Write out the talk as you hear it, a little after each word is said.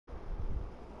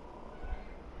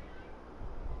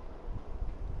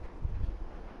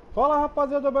Fala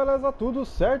rapaziada, beleza? Tudo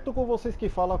certo com vocês? Que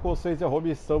fala com vocês é o Rob,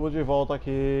 estamos de volta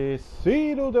aqui.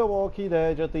 Sim, no The Walking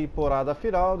Dead, a temporada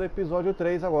final do episódio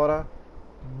 3 agora.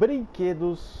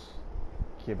 Brinquedos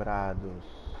quebrados.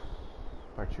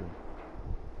 Partiu.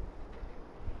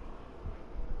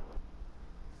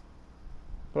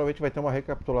 Provavelmente vai ter uma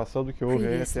recapitulação do que houve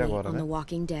aí até agora, on né? The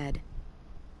Walking Dead.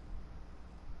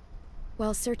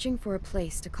 While searching for a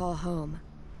place to call home,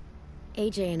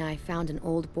 AJ and I found an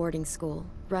old boarding school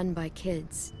run by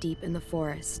kids deep in the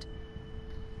forest.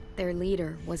 Their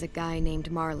leader was a guy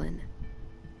named Marlon.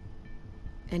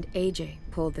 And AJ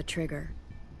pulled the trigger.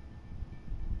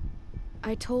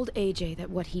 I told AJ that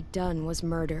what he'd done was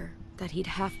murder, that he'd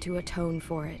have to atone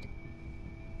for it.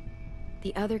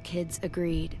 The other kids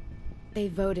agreed. They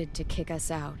voted to kick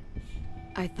us out.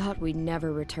 I thought we'd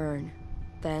never return.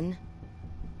 Then,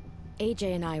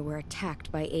 AJ and I were attacked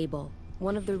by Abel,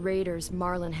 one of the raiders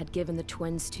Marlon had given the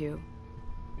twins to.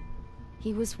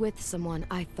 He was with someone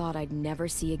I thought I'd never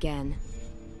see again.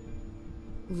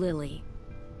 Lily.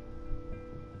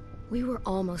 We were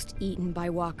almost eaten by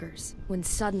walkers, when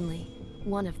suddenly,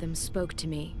 one of them spoke to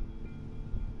me.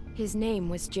 His name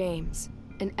was James,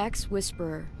 an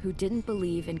ex-whisperer who didn't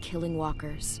believe in killing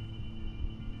walkers.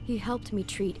 He helped me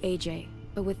treat AJ,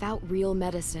 but without real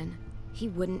medicine, he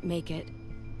wouldn't make it.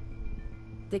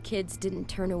 The kids didn't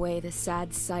turn away the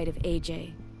sad sight of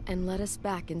AJ and let us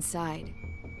back inside.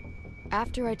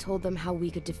 After I told them how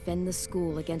we could defend the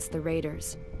school against the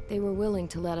raiders, they were willing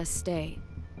to let us stay,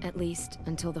 at least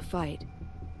until the fight.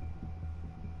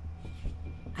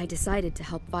 I decided to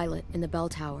help Violet in the bell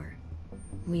tower.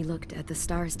 We looked at the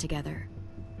stars together.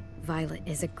 Violet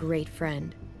is a great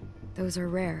friend. Those are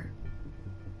rare.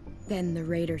 Then the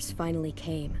raiders finally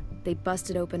came. They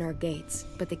busted open our gates,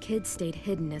 but the kids stayed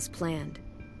hidden as planned.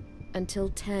 Until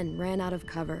 10 ran out of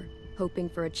cover, hoping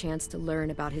for a chance to learn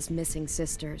about his missing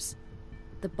sisters.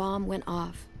 The bomb went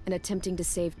off, and attempting to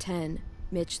save 10,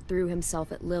 Mitch threw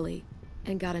himself at Lily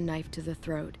and got a knife to the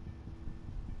throat.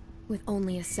 With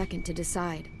only a second to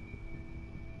decide,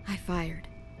 I fired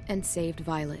and saved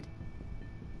Violet.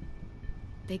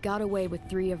 They got away with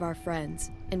 3 of our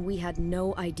friends, and we had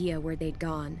no idea where they'd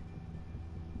gone.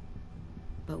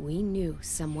 But we knew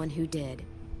someone who did.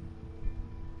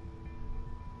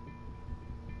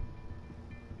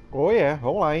 Oh yeah,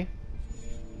 vamos lá, hein?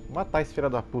 Vou matar esse filho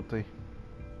da puta aí.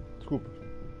 Desculpa.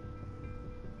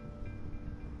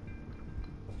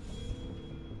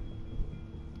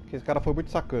 Esse cara foi muito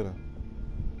sacana.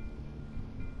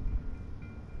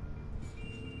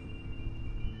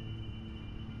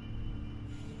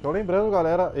 Então lembrando,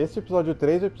 galera, esse episódio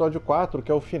 3 e o episódio 4,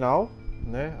 que é o final,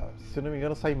 né? Se não me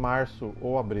engano sai em março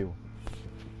ou abril.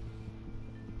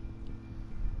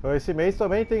 Então, esse mês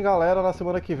também tem galera na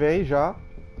semana que vem já.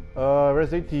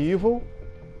 Resident Evil.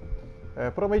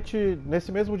 Provavelmente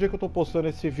nesse mesmo dia que eu tô postando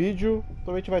esse vídeo,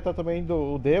 provavelmente vai estar também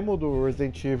o demo do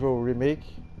Resident Evil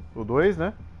Remake, o 2,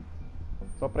 né?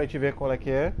 Só pra gente ver qual é que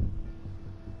é.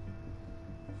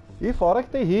 E fora que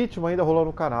tem ritmo ainda rolando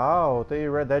no canal, tem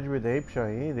Red Dead Redemption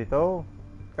ainda, então,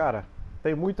 cara,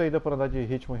 tem muito ainda pra andar de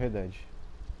ritmo em Red Dead.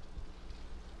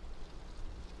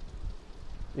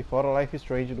 E fora Life is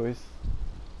Strange 2.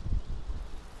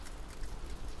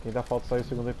 Que ainda falta sair o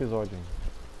segundo episódio ainda.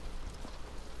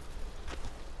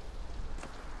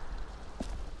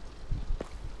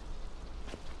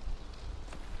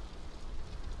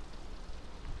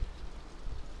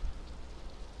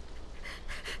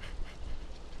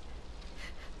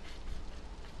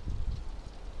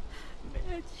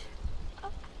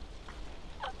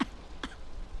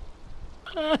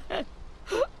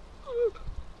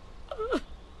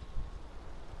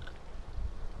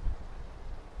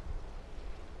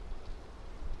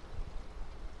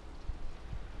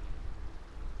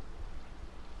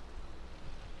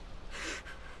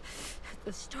 At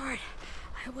the start,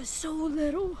 I was so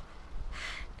little,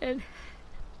 and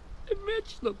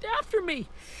Mitch looked after me.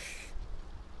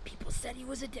 People said he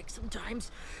was a dick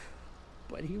sometimes,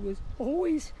 but he was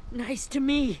always nice to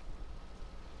me.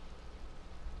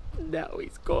 Now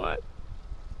he's gone.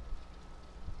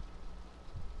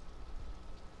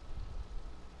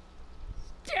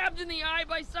 Stabbed in the eye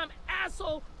by some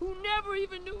asshole who never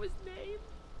even knew his name.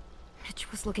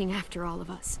 Mitch was looking after all of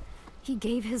us. He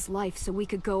gave his life so we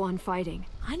could go on fighting.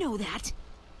 I know that.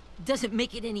 Doesn't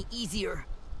make it any easier.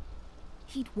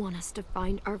 He'd want us to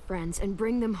find our friends and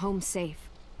bring them home safe.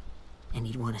 And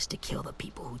he'd want us to kill the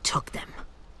people who took them.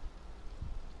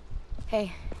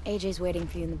 Hey, AJ's waiting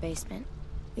for you in the basement.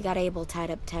 We got Abel tied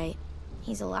up tight.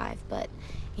 He's alive, but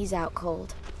he's out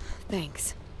cold.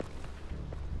 Thanks.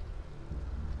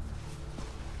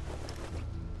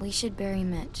 We should bury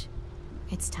Mitch.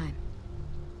 It's time.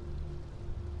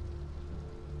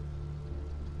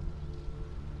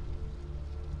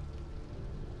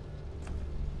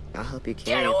 hope you can.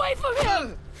 Get away from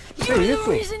him! You're the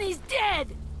reason he's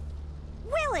dead!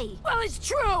 Willie! Well, it's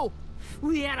true!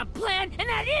 We had a plan, and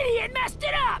that idiot messed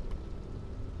it up!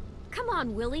 Come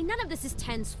on, Willie. None of this is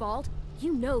Ten's fault.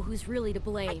 You know who's really to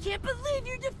blame. I can't believe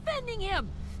you're defending him!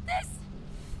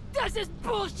 This is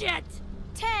bullshit!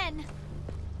 10!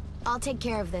 I'll take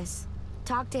care of this.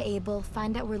 Talk to Abel,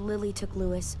 find out where Lily took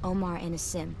Lewis, Omar, and a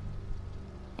sim.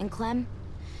 And Clem,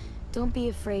 don't be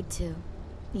afraid to,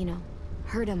 you know,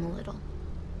 hurt him a little.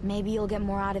 Maybe you'll get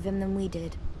more out of him than we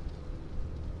did.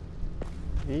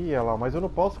 Ih, olha lá, mas eu não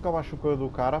posso ficar machucando o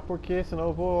cara porque senão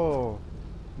eu vou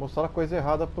mostrar a coisa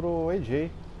errada pro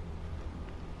AJ.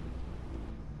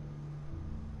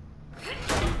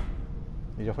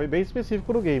 E já foi bem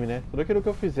específico no game, né? Tudo aquilo que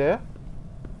eu fizer,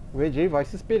 o AJ vai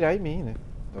se espelhar em mim, né?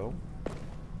 Então...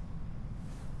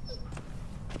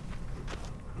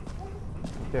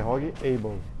 interrogue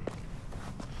Abel.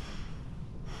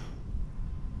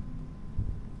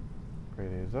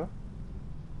 Beleza.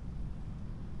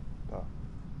 Tá.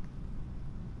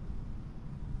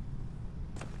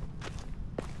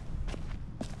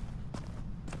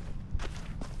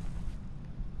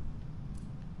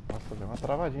 Nossa, deu uma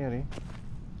travadinha ali, hein?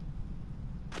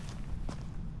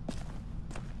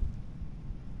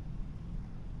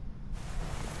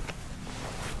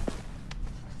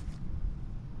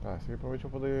 Tá, esse aqui provavelmente eu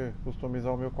vou poder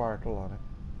customizar o meu quarto lá, né?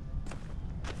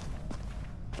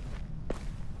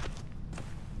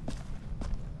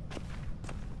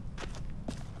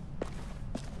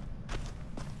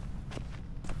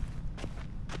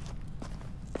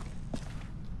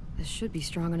 This should be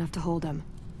strong enough to hold him.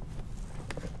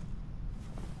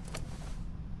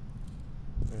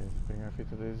 Beleza, pegar a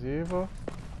fita adesiva.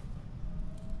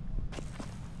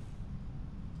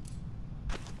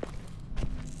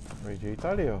 O AJ tá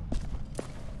ali, ó.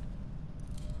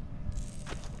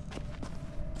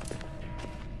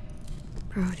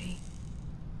 Brody.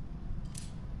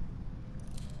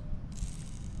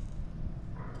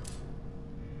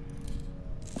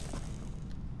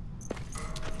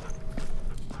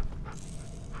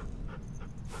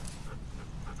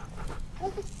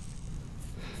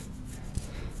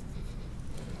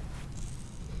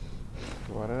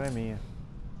 Agora ela é minha.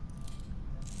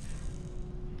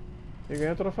 E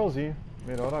ganha o troféuzinho.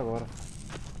 Melhor agora.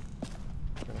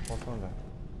 Eu não posso andar.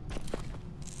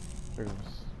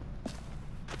 Pegamos.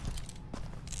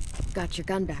 Got your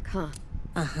gun back, huh?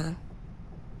 Uh-huh.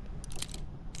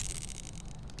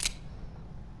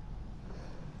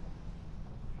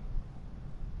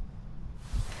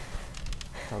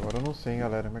 Agora eu não sei, hein,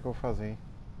 galera. Como é que eu vou fazer, hein?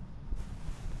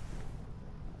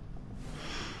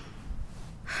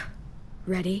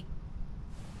 Ready?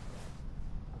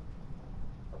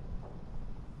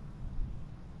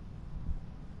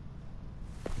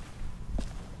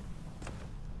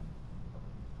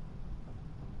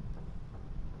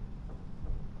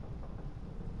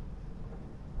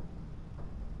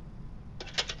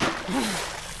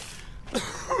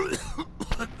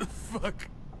 What the fuck?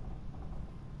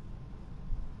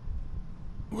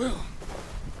 Well,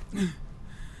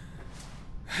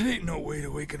 that ain't no way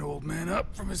to wake an old man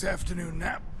up from his afternoon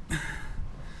nap.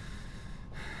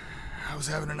 I was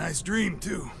having a nice dream,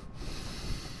 too.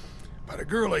 About a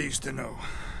girl I used to know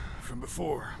from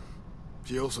before.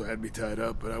 She also had me tied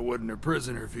up, but I wasn't her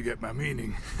prisoner, if you get my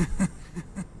meaning.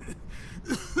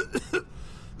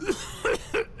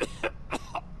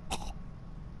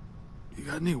 You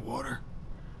got any water?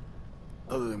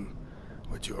 Other than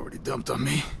what you already dumped on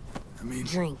me? I mean...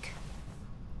 Drink.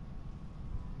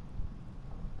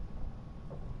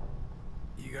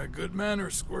 You got good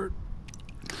manners, Squirt.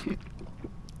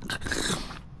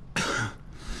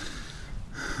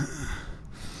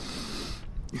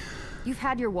 You've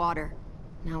had your water.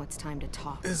 Now it's time to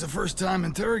talk. It's the first time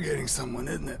interrogating someone,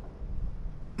 isn't it?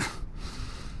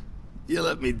 You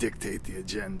let me dictate the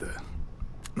agenda.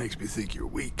 Makes me think you're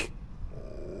weak.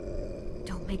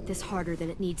 Don't make this harder than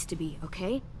it needs to be,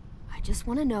 okay? I just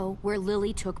want to know where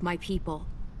Lily took my people.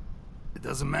 It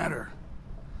doesn't matter.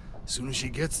 As soon as she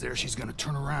gets there, she's gonna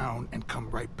turn around and come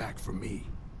right back for me.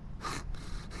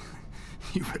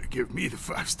 You better give me the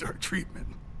 5-star treatment.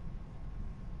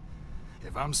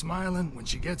 If I'm smiling when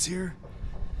she gets here,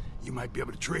 you might be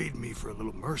able to trade me for a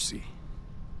little mercy.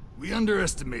 We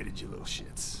underestimated you little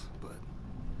shits, but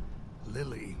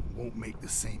Lily won't make the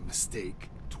same mistake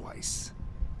twice.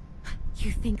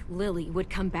 You think Lily would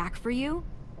come back for you?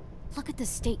 Look at the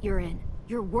state you're in.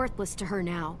 You're worthless to her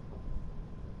now.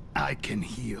 I can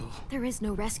heal. There is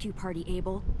no rescue party,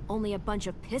 Abel. Only a bunch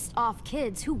of pissed-off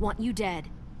kids who want you dead.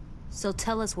 So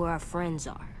tell us where our friends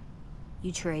are.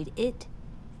 You trade it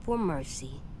for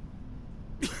mercy.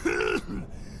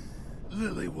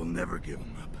 Lily will never give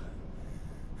him up.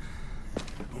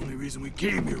 The only reason we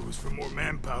came here was for more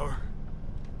manpower.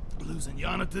 Losing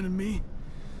Jonathan and me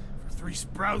for 3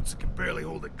 sprouts that can barely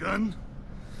hold a gun.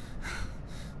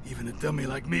 Even a dummy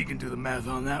like me can do the math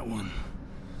on that one.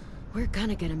 We're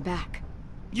gonna get him back.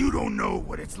 You don't know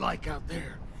what it's like out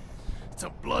there. It's a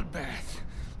bloodbath.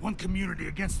 One community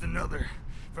against another.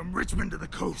 From Richmond to the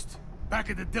coast. Back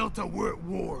at the Delta, we're at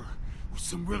war. With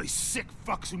some really sick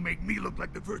fucks who make me look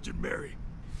like the Virgin Mary.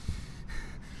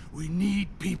 We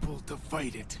need people to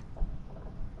fight it.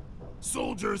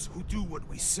 Soldiers who do what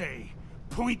we say.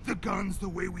 Point the guns the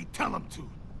way we tell them to.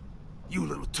 You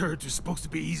little turds are supposed to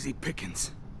be easy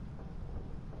pickings.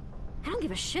 I don't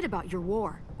give a shit about your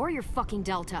war, or your fucking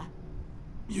Delta.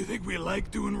 You think we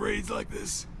like doing raids like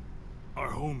this?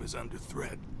 Our home is under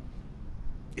threat.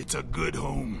 It's a good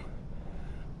home.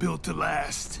 Built to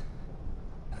last.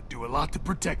 I'd do a lot to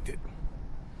protect it.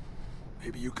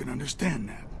 Maybe you can understand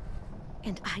that.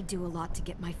 And I do a lot to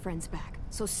get my friends back,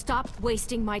 so stop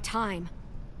wasting my time.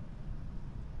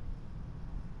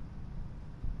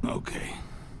 Okay.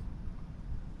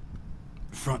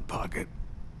 Front pocket.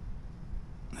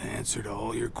 The answer to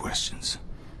all your questions.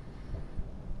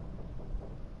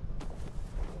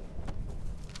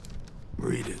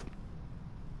 Read it.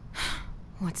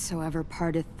 Whatsoever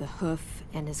parteth the hoof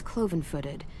and is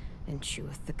cloven-footed, and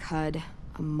cheweth the cud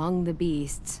among the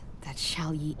beasts, that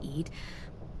shall ye eat.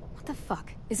 What the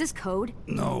fuck? Is this code?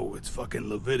 No, it's fucking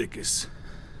Leviticus.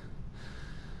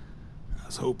 I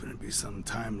was hoping it'd be some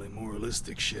timely,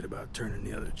 moralistic shit about turning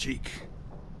the other cheek.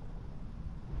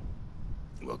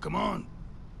 Well, come on.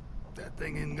 That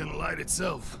thing ain't gonna light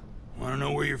itself. Wanna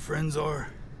know where your friends are?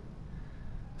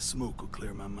 Smoke will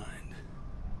clear my mind.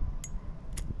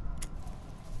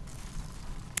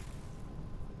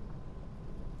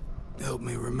 Help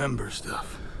me remember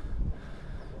stuff.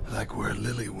 Like where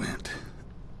Lily went.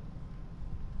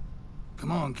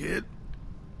 Come on, kid.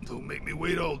 Don't make me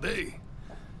wait all day.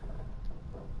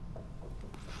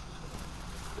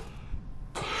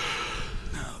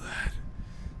 Now that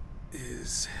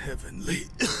is heavenly.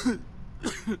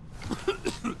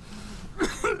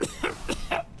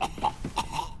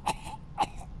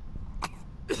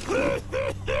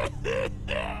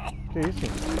 Que isso?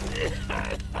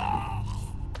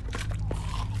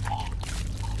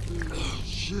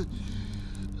 Shit.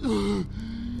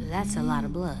 That's a lot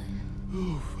of blood.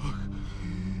 Oh, fuck.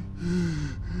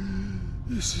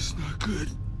 This is not good.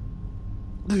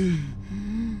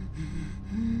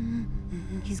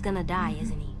 He's gonna die,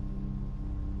 isn't he?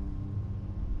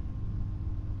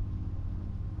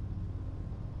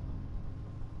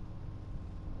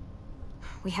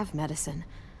 We have medicine.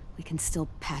 We can still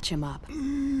patch him up.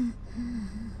 I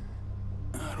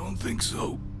don't think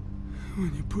so.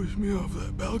 When you pushed me off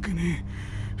that balcony,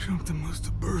 something must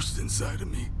have burst inside of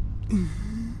me.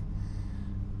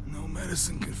 No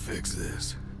medicine can fix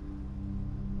this.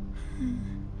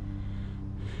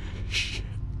 Shit.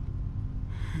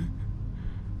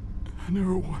 I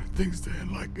never wanted things to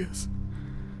end like this.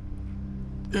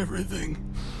 Everything.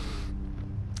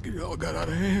 It all got out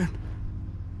of hand.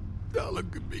 Now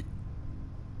look at me.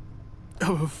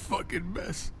 I'm a fucking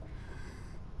mess.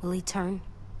 Will he turn?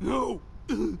 No!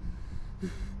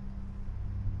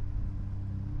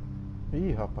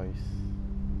 Ih, rapaz.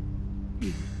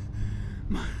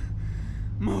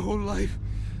 My whole life,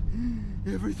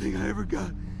 everything I ever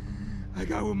got, I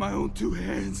got with my own 2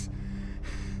 hands.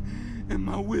 And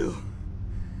my will.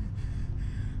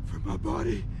 For my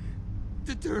body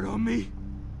to turn on me,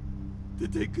 to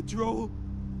take control.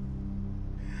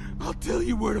 I'll tell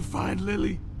you where to find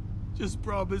Lily. Just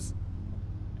promise.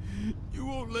 You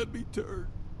won't let me turn.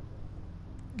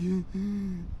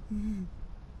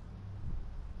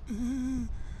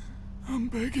 I'm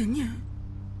begging you.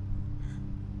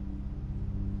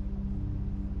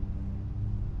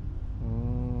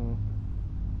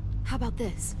 How about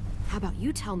this? How about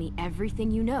you tell me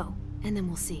everything you know, and then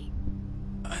we'll see.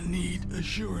 I need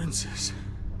assurances.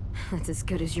 That's as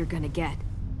good as you're gonna get.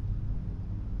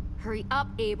 Hurry up,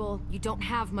 Abel. You don't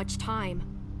have much time.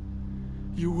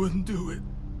 You wouldn't do it.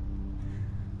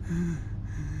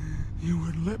 You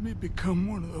wouldn't let me become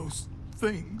one of those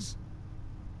things.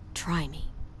 Try me.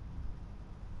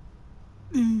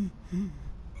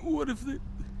 What if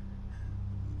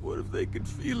they could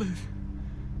feel it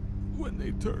when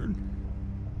they turn?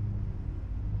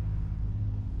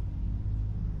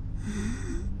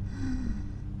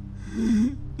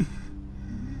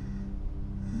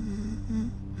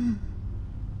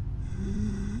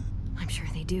 I'm sure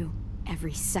they do.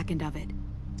 Every second of it.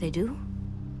 They do?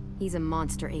 He's a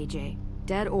monster, AJ.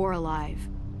 Dead or alive.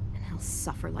 And he'll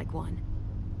suffer like one.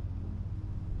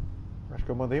 Acho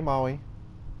que eu mandei mal, hein?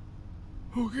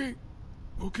 Okay,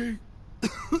 okay.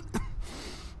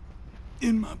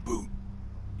 In my boot,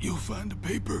 you'll find a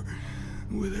paper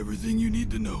with everything you need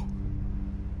to know.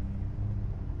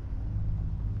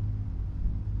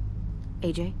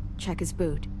 AJ, check his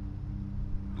boot.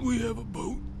 We have a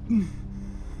boat.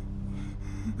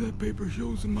 That paper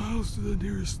shows the miles to the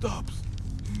nearest stops.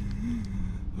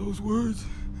 Those words,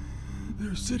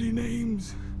 they're city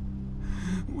names.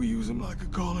 We use them like a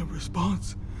call and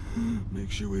response.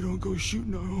 Make sure we don't go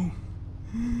shooting our own.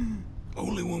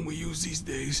 Only one we use these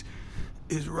days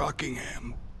is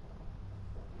Rockingham.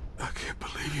 I can't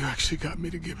believe you actually got me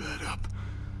to give that up.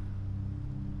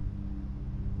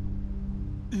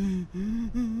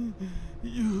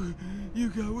 You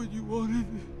got what you wanted.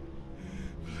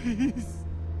 Please,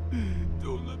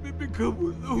 don't let me become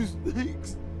one of those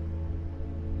things.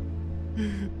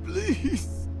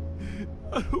 Please,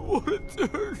 I don't want to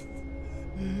turn.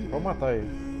 Vamos matar ele.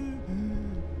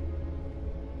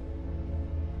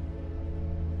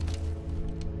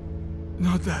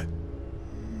 Not that.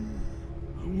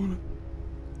 I wanna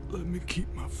let me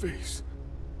keep my face.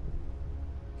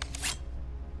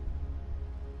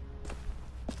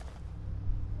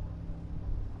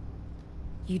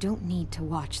 You don't need to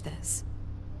watch this.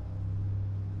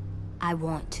 I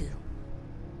want to.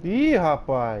 Ih,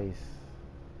 rapaz.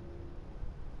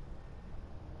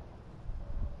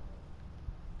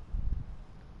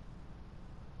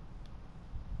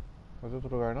 Fazer outro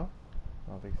lugar, não?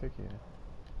 Não, tem que ser aqui, né?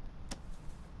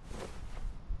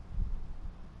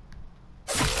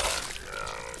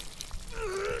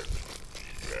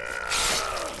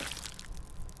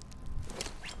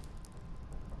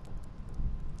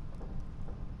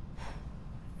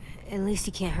 At least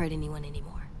he can't hurt anyone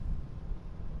anymore.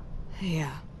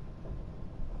 Yeah.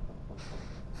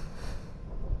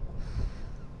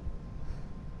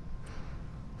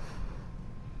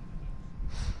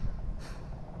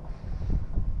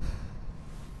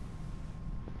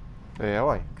 É,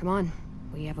 uai. Come on.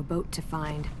 We have a boat to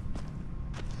find.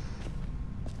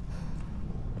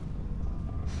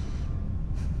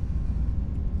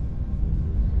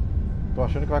 Tô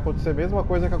achando que vai acontecer a mesma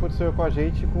coisa que aconteceu com a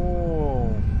gente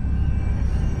com...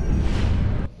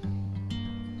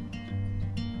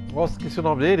 Nossa, esqueci o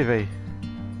nome dele, velho.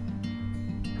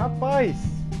 Rapaz!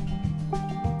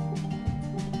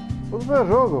 Tudo meu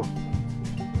jogo.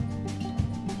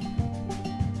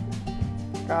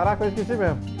 Caraca, eu esqueci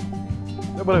mesmo.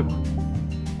 Deu branco.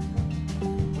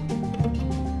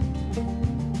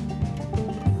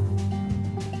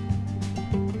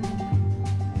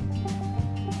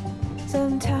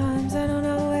 Sometimes I don't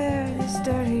know where this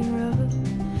dirty road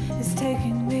is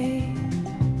taking me.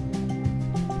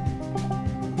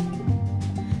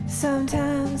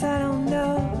 Sometimes I don't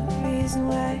know the reason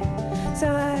why.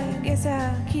 So I guess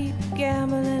I'll keep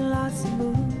gambling, lots of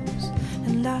moves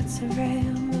and lots of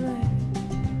rambling.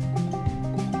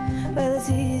 Well, it's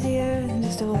easier than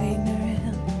just waiting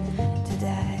around to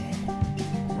die.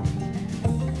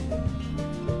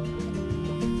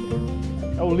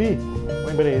 É o Lee.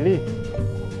 Lembrei, Lee.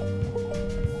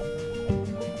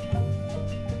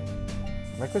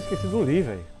 Como é que eu esqueci do Lee,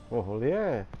 velho? Porra, o Lee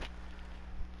é...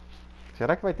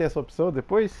 Será que vai ter essa opção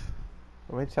depois?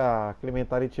 Provavelmente se a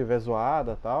Clementine estiver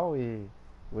zoada e tal e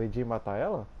o Edi matar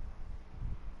ela?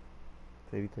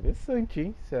 Seria interessante,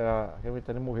 hein? Se a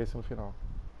Clementine morresse no final.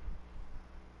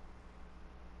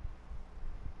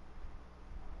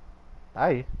 Tá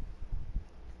aí.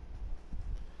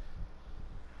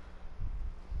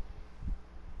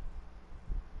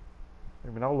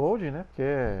 Terminar o load, né?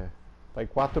 Porque tá em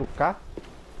 4K.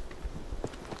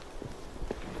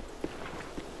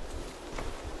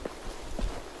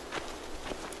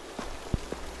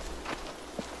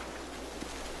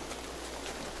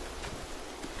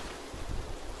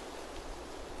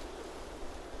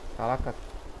 Caraca,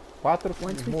 4 Once we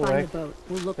find the moleque boat,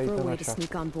 we'll look for a tentando way to achar.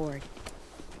 sneak on board.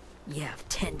 Yeah, if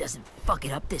 10 doesn't fuck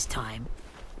it up this time.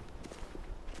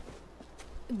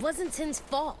 It wasn't Tin's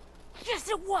fault. Yes,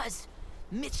 it was!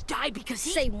 Mitch died because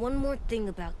he... Say one more thing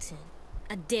about Tin.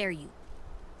 I dare you.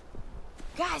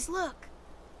 Guys, look!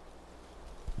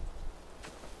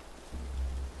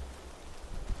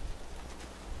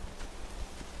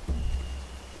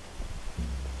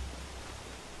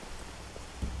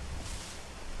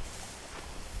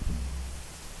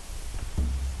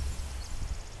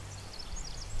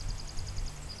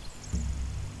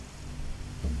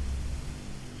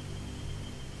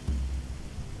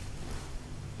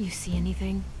 You see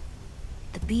anything?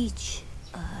 The beach,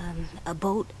 a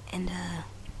boat, and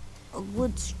a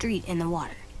wood street in the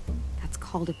water. That's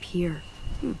called a pier.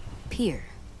 Pier.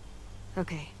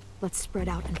 Okay, Let's spread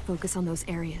out and focus on those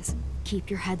areas. Keep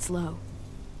your heads low.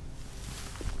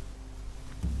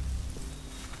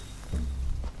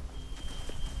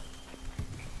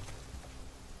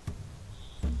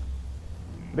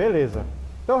 Beleza.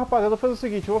 Então, rapaziada, faz o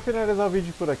seguinte, eu vou finalizar o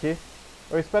vídeo por aqui.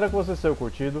 Eu espero que vocês tenham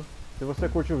curtido. Se você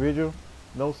curtiu o vídeo,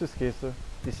 não se esqueça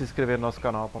de se inscrever no nosso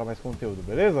canal para mais conteúdo,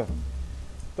 beleza?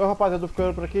 Então, rapaziada,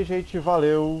 ficando por aqui, gente.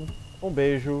 Valeu, um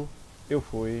beijo, eu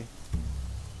fui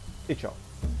e tchau.